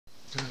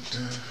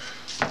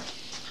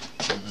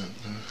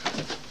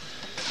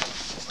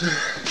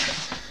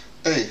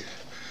Hey,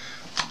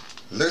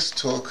 let's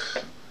talk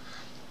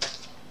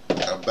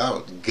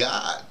about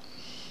God.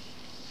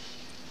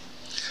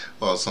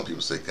 Well, some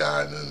people say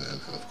God,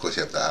 and of course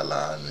you have the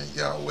Allah and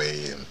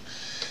Yahweh and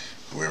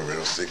whoever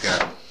else they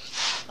got.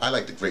 I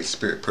like the Great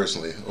Spirit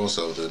personally.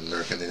 Also, the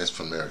American Indians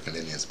from American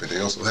Indians, but they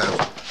also have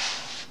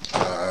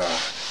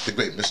the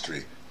Great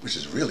Mystery, which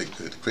is really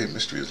good. The Great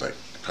Mystery is like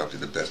probably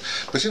the best.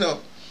 But you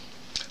know,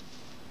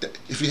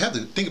 if you have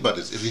the think about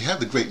this, if you have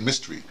the Great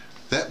Mystery,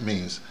 that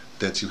means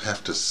that you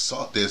have to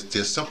solve.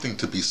 There's something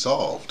to be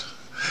solved.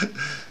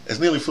 As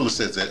Neely Fuller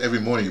says, that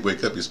every morning you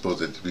wake up, you're supposed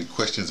to be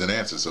questions and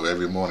answers. So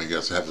every morning you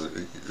have to have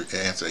to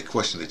answer a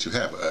question that you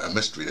have, a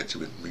mystery that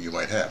you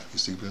might have. You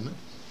see what I mean?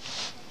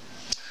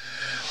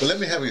 But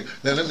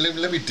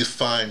let me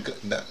define.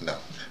 No,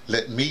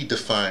 let me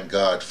define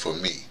God for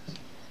me.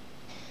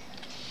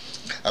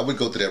 I would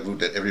go to that route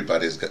that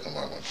everybody is God. Well,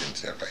 I won't get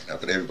into that right now,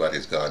 but everybody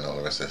is God and all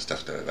the rest of that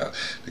stuff.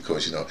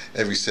 Because you know,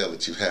 every cell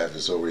that you have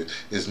is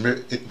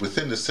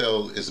within the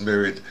cell is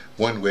mirrored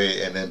one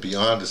way, and then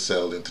beyond the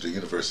cell into the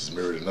universe is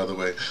mirrored another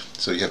way.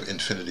 So you have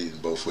infinity in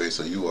both ways.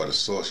 So you are the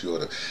source. You are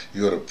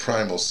the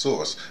primal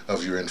source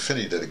of your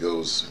infinity that it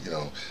goes. You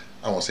know,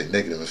 I won't say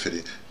negative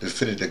infinity. The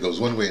infinity that goes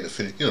one way, and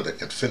infinity. You know, the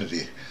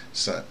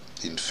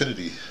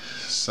infinity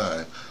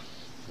sign.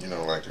 You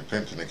know, like and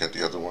they got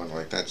the other one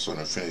like that, so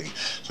infinity.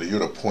 So you're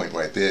the point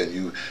right there,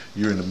 and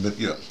you're in the middle.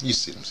 You know, you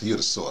see them. So you're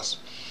the source.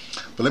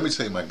 But let me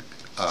tell you my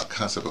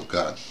concept of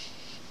God.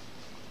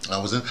 I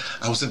was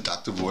in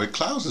Dr. Roy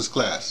Klaus's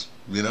class.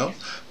 You know,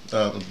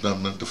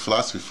 the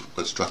philosophy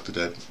instructor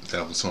that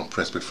I was so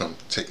impressed with from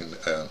taking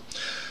the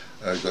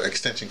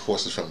extension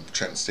courses from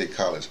Trenton State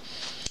College.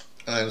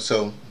 And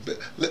so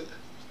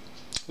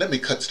let me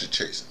cut to the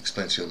chase and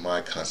explain to you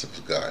my concept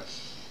of God.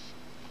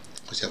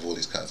 You have all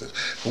these concepts.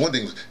 But one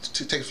thing,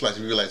 to take a flight,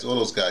 you realize all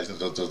those guys,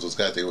 those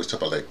guys, they always talk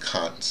about like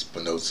Kant,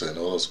 Spinoza, and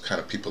all those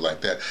kind of people like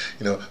that.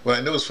 You know, what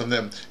I noticed from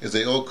them is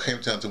they all came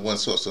down to one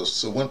source.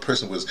 So one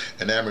person was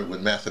enamored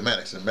with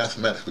mathematics, and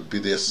mathematics would be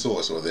their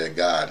source or their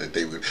God, that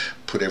they would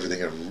put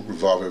everything and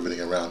revolve everything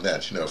around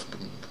that. You know,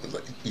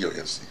 like, you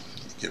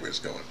get where it's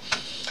going.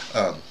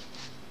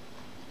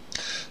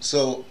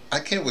 So I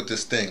came with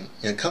this thing,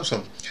 and it comes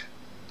from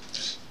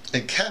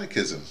in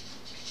catechism.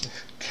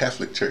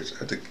 Catholic Church.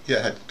 I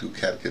had to do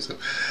catechism.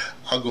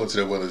 I'll go into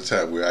that one at a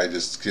time where I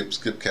just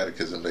skip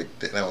catechism. And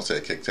I won't say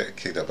I kicked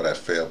up, but I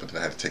failed. But then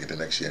I had to take it the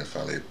next year and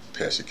finally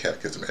pass your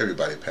catechism.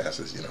 Everybody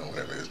passes, you know,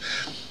 whatever it is.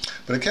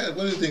 But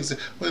one of the things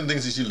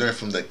that you learn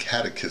from the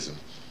catechism,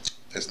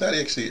 it's not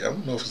actually. I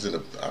don't know if it's in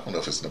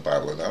the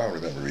Bible or not. I don't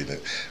remember reading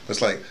it. But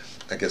it's like,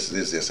 I guess it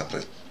is there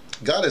someplace.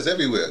 God is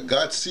everywhere.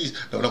 God sees.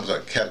 No, I'm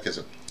sorry.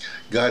 Catechism.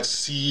 God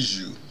sees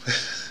you.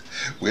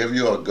 Wherever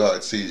you are,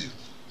 God sees you.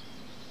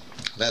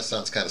 That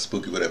sounds kind of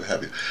spooky, whatever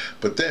have you.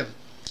 But then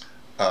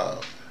I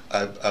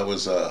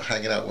was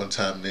hanging out one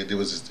time. And there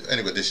was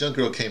this young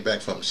girl came back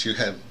from. She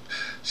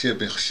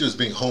was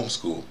being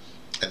homeschooled,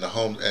 and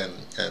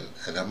and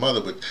her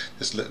mother would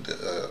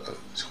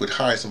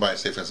hire somebody,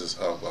 say for instance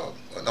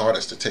an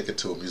artist, to take it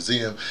to a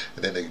museum,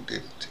 and then they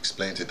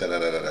explain to da.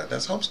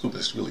 That's homeschooling.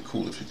 It's really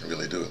cool if you can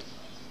really do it.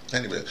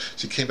 Anyway,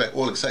 she came back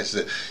all excited. She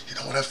said, "You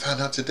know what I found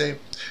out today?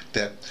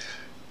 That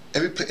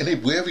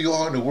wherever you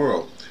are in the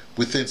world,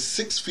 within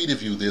 6 feet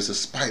of you, there's a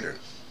spider."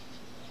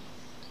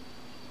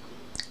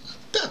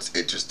 That's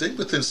interesting.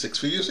 Within 6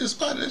 feet, there's a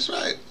spider. That's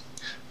right.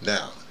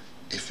 Now,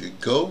 if you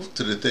go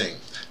to the thing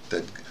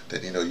that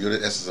you know you're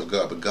the essence of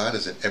God, but God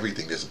is in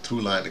everything. There's a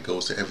through line that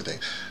goes to everything.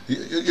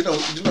 You know,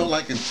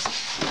 like in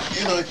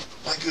where's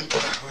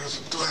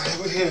it? Do I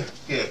have it here?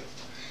 Yeah.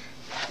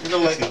 You know,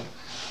 like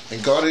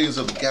in Guardians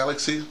of the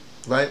Galaxy,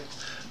 right?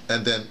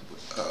 And then,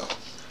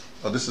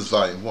 oh, this is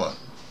Volume 1.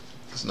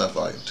 It's not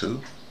Volume 2.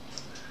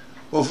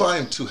 Well,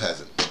 Volume 2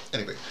 has it.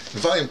 Anyway, in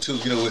Volume 2,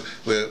 you know,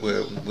 where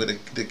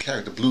the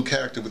character, blue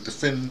character with the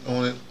fin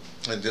on it,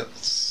 and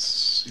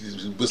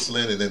he's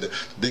whistling, and then the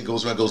thing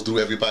goes around, goes through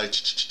everybody.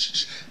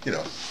 You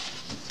know,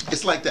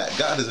 it's like that.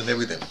 God is in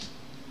everything.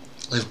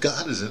 If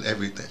God is in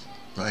everything,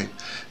 right,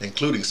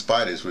 including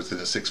spiders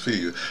within 6 feet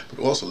of you, but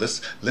also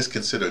let's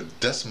consider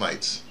dust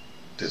mites.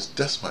 There's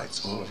dust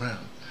mites all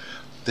around.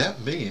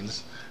 That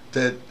means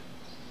that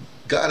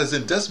God is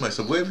in dust mites.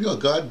 So wherever you are,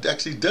 God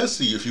actually does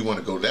see you if you want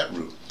to go that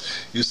route.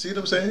 You see what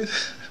I'm saying?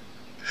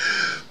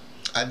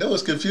 I know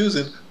it's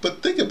confusing,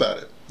 but think about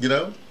it, you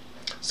know?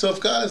 So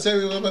if God is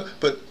everywhere,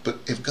 but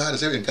if God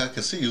is everywhere and God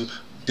can see you,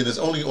 then it's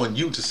only on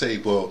you to say,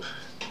 well,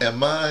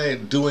 am I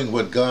doing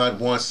what God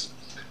wants?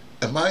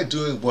 Am I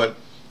doing what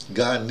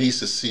God needs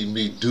to see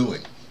me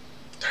doing?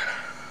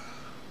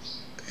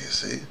 You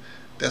see?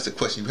 That's the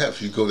question you have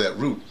if you go that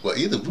route. Well,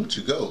 either route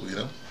you go, you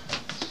know?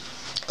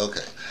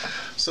 Okay.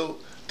 So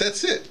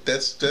that's it.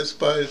 That's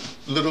my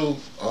little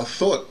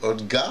thought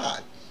on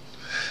God.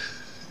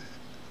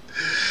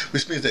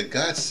 which means that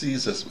God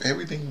sees us,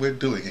 everything we're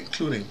doing,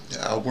 including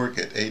our work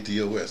at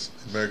ADOS,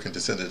 American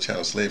Descendants of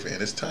Chattel Slavery,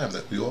 and it's time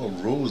that we all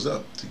rose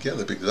up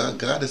together because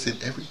God is in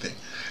everything.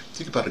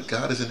 Think about it,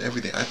 God is in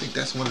everything. I think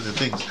that's one of the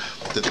things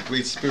that the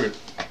Great Spirit,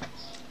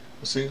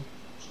 see, I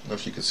don't know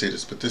if you can see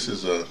this, but this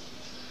is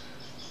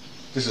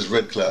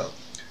Red Cloud.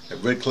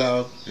 And Red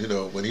Cloud, you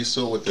know, when he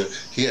saw what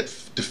he had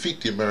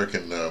defeat the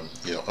American,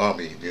 you know,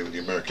 army, the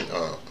American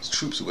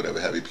troops or whatever,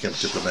 he became a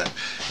diplomat.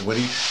 And when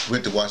he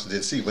went to Washington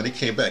D.C., when he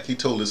came back, he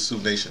told his Sioux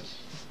Nation,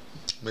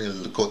 many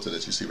of the Lakota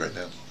that you see right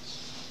now,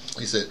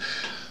 he said,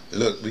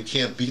 look, we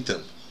can't beat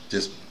them.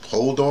 Just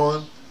hold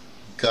on.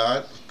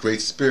 God,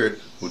 Great Spirit,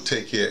 will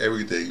take care of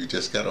everything. You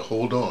just got to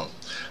hold on.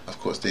 Of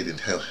course, they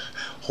didn't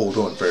hold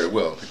on very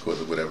well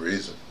because of whatever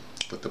reason.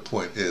 But the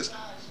point is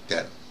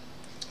that,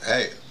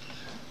 hey,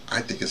 I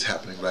think it's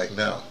happening right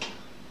now.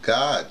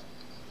 God,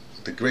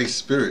 the Great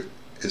Spirit,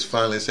 is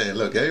finally saying,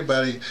 look,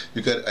 everybody,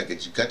 you got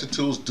the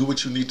tools, do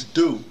what you need to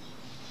do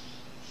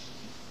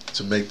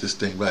to make this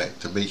thing right,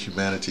 to make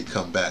humanity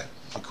come back,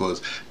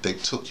 because they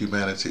took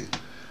humanity.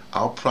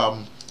 Our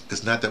problem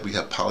is not that we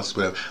have policies,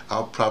 whatever.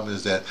 Our problem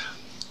is that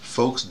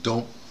folks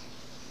don't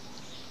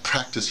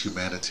practice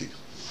humanity.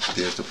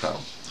 There's the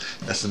problem.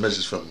 That's the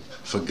message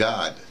for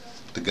God,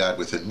 the God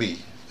within me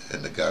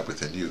and the God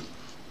within you.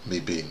 Me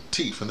being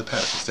T from the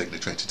past, taking the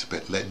train to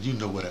Tibet, letting you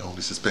know what I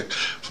only suspect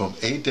from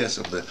ADOS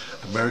of the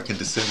American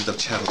Descendants of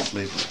Chattel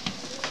Slavery.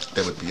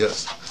 That would be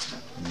us,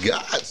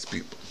 God's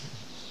people.